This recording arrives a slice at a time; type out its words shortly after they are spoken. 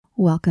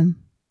Welcome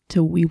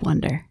to We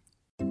Wonder.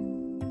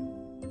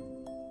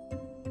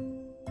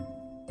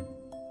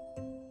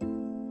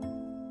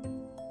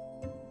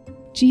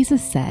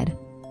 Jesus said,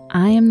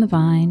 "I am the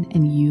vine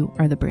and you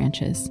are the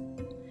branches.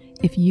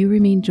 If you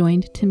remain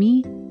joined to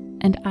me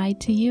and I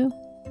to you,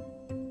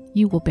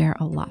 you will bear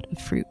a lot of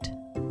fruit."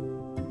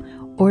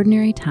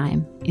 Ordinary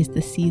time is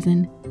the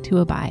season to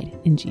abide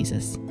in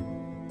Jesus.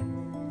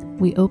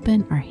 We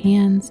open our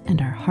hands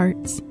and our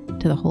hearts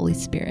to the Holy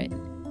Spirit,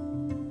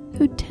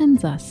 who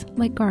tends us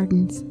like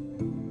gardens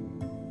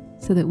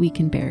so that we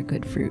can bear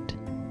good fruit.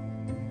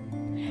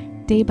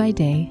 Day by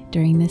day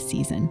during this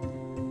season,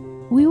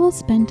 we will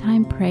spend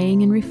time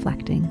praying and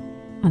reflecting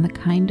on the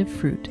kind of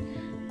fruit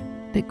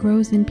that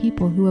grows in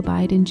people who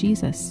abide in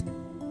Jesus.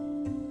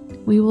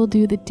 We will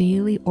do the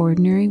daily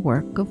ordinary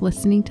work of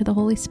listening to the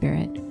Holy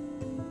Spirit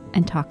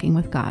and talking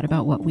with God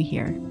about what we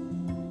hear.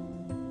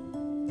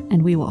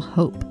 And we will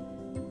hope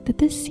that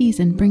this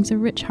season brings a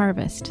rich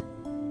harvest,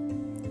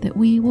 that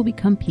we will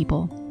become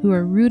people who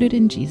are rooted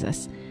in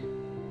Jesus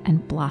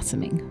and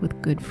blossoming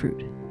with good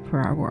fruit for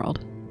our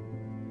world.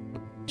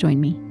 Join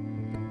me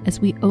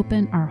as we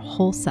open our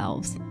whole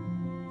selves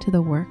to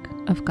the work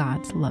of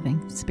God's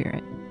loving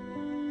Spirit.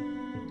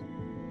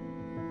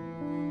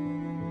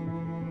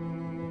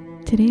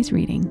 Today's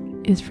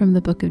reading is from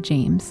the book of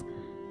James,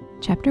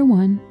 chapter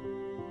 1,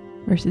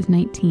 verses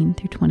 19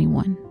 through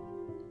 21.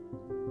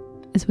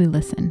 As we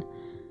listen,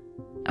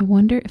 I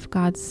wonder if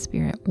God's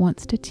Spirit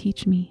wants to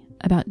teach me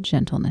about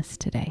gentleness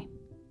today.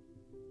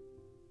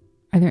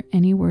 Are there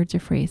any words or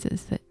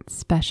phrases that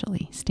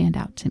especially stand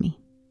out to me?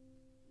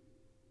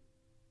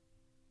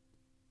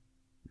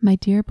 My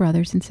dear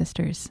brothers and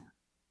sisters,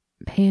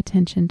 pay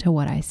attention to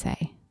what I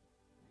say.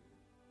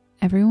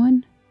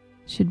 Everyone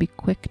should be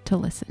quick to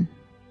listen,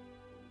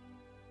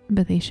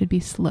 but they should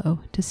be slow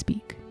to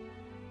speak.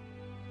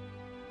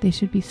 They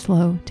should be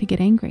slow to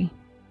get angry.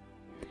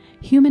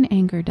 Human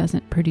anger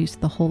doesn't produce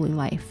the holy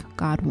life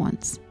God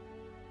wants.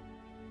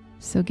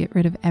 So get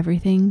rid of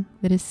everything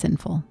that is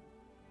sinful.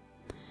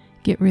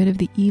 Get rid of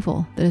the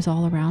evil that is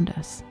all around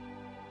us.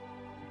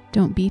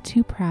 Don't be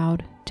too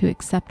proud to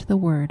accept the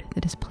word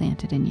that is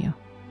planted in you.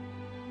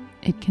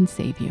 It can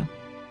save you.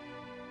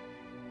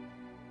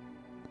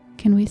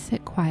 Can we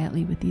sit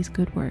quietly with these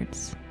good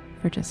words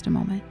for just a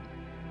moment?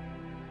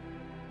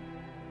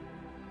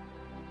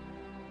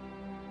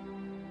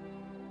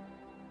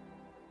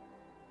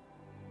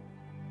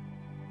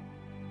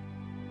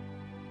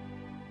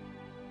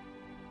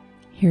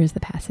 Here is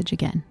the passage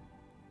again.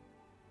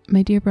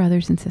 My dear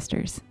brothers and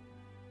sisters,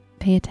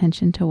 pay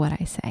attention to what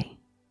I say.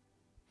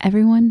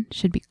 Everyone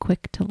should be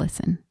quick to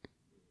listen,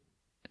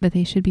 but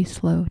they should be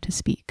slow to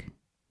speak.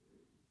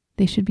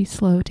 They should be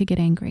slow to get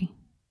angry.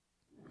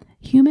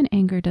 Human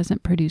anger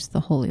doesn't produce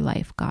the holy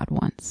life God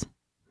wants.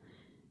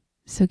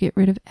 So get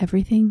rid of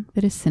everything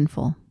that is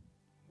sinful.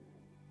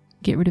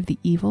 Get rid of the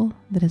evil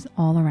that is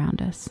all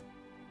around us.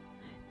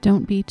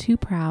 Don't be too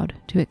proud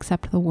to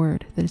accept the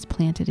word that is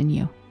planted in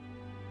you.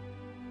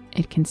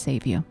 It can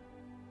save you.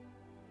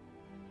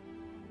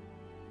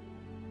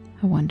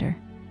 I wonder,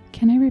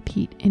 can I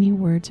repeat any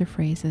words or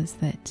phrases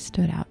that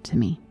stood out to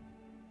me?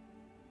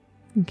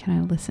 And can I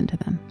listen to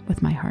them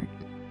with my heart?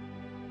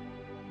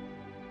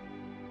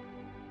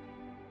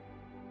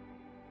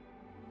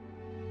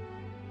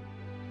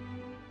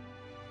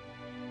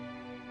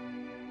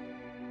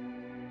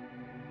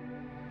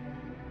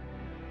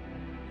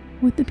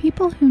 Would the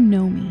people who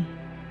know me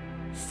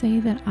say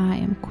that I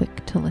am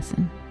quick to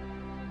listen?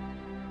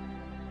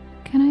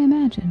 Can I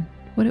imagine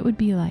what it would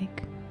be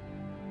like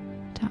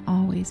to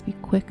always be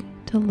quick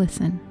to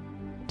listen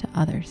to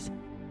others?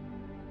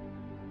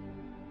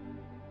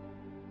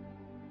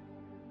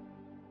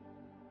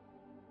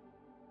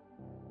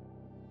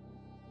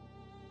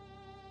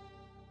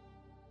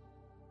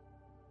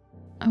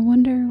 I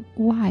wonder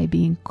why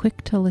being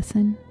quick to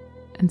listen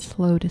and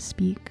slow to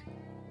speak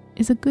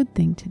is a good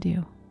thing to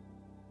do.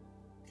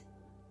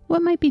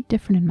 What might be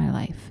different in my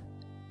life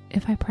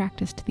if I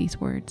practiced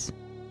these words?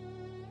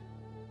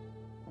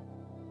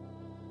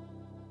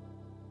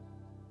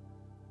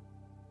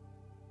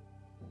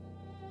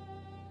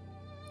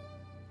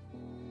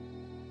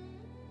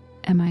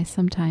 Am I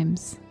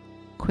sometimes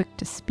quick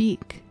to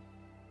speak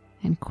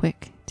and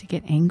quick to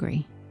get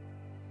angry?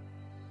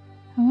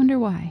 I wonder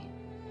why.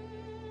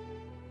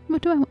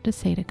 What do I want to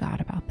say to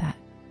God about that?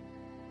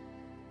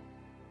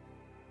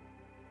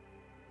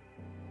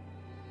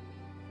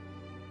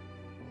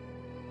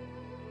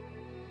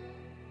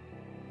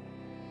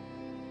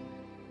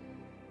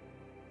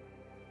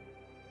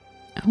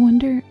 I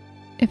wonder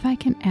if I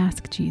can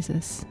ask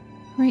Jesus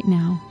right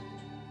now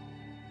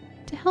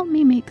to help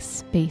me make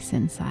space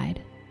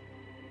inside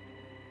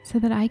so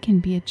that I can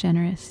be a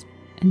generous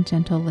and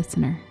gentle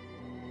listener,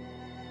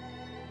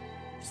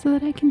 so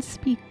that I can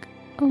speak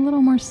a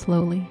little more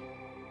slowly,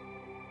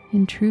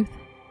 in truth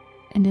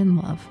and in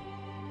love.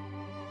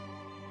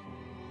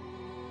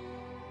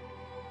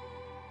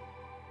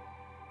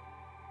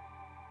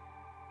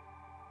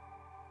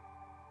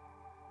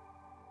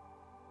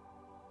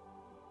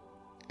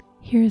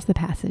 Here is the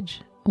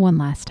passage one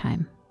last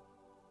time.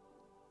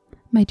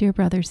 My dear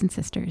brothers and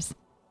sisters,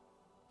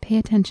 pay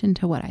attention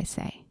to what I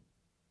say.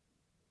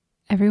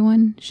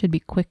 Everyone should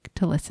be quick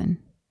to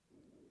listen,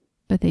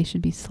 but they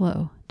should be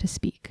slow to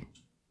speak.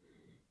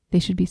 They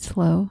should be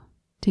slow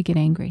to get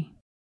angry.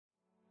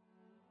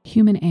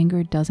 Human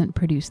anger doesn't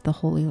produce the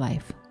holy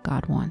life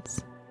God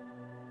wants.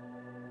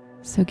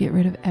 So get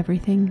rid of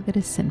everything that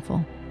is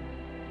sinful.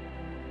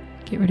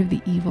 Get rid of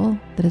the evil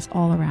that is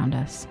all around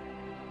us.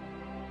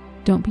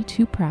 Don't be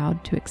too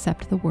proud to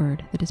accept the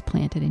word that is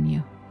planted in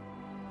you.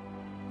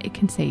 It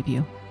can save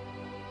you.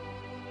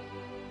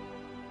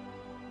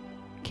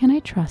 Can I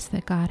trust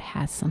that God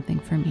has something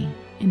for me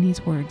in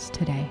these words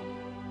today?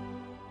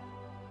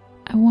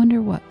 I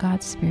wonder what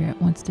God's Spirit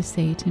wants to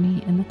say to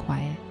me in the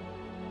quiet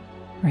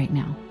right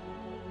now.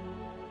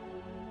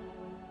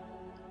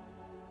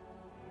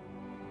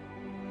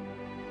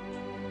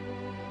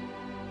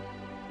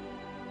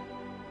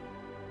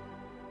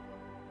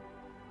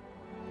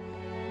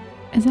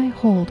 As I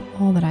hold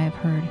all that I have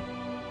heard,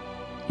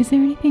 is there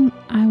anything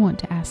I want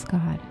to ask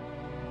God?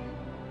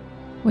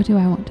 What do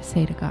I want to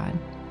say to God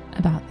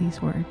about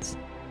these words?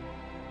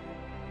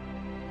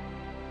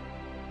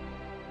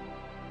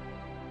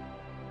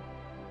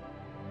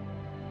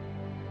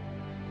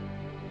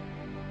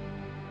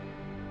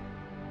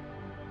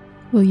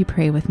 Will you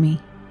pray with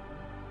me?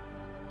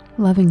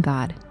 Loving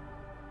God,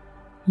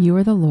 you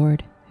are the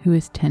Lord who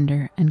is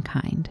tender and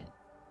kind.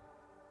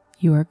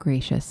 You are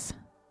gracious.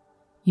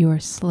 You are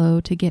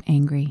slow to get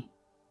angry.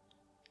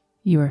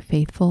 You are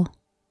faithful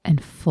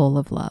and full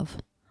of love.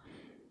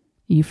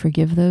 You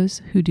forgive those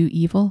who do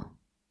evil,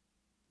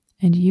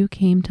 and you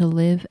came to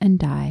live and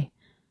die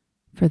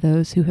for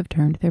those who have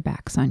turned their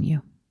backs on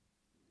you.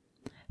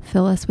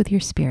 Fill us with your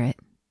Spirit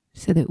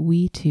so that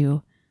we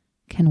too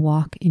can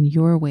walk in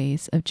your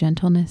ways of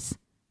gentleness,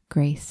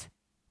 grace,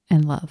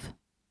 and love.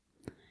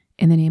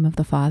 In the name of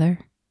the Father,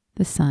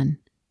 the Son,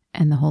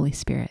 and the Holy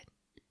Spirit.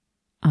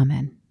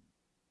 Amen.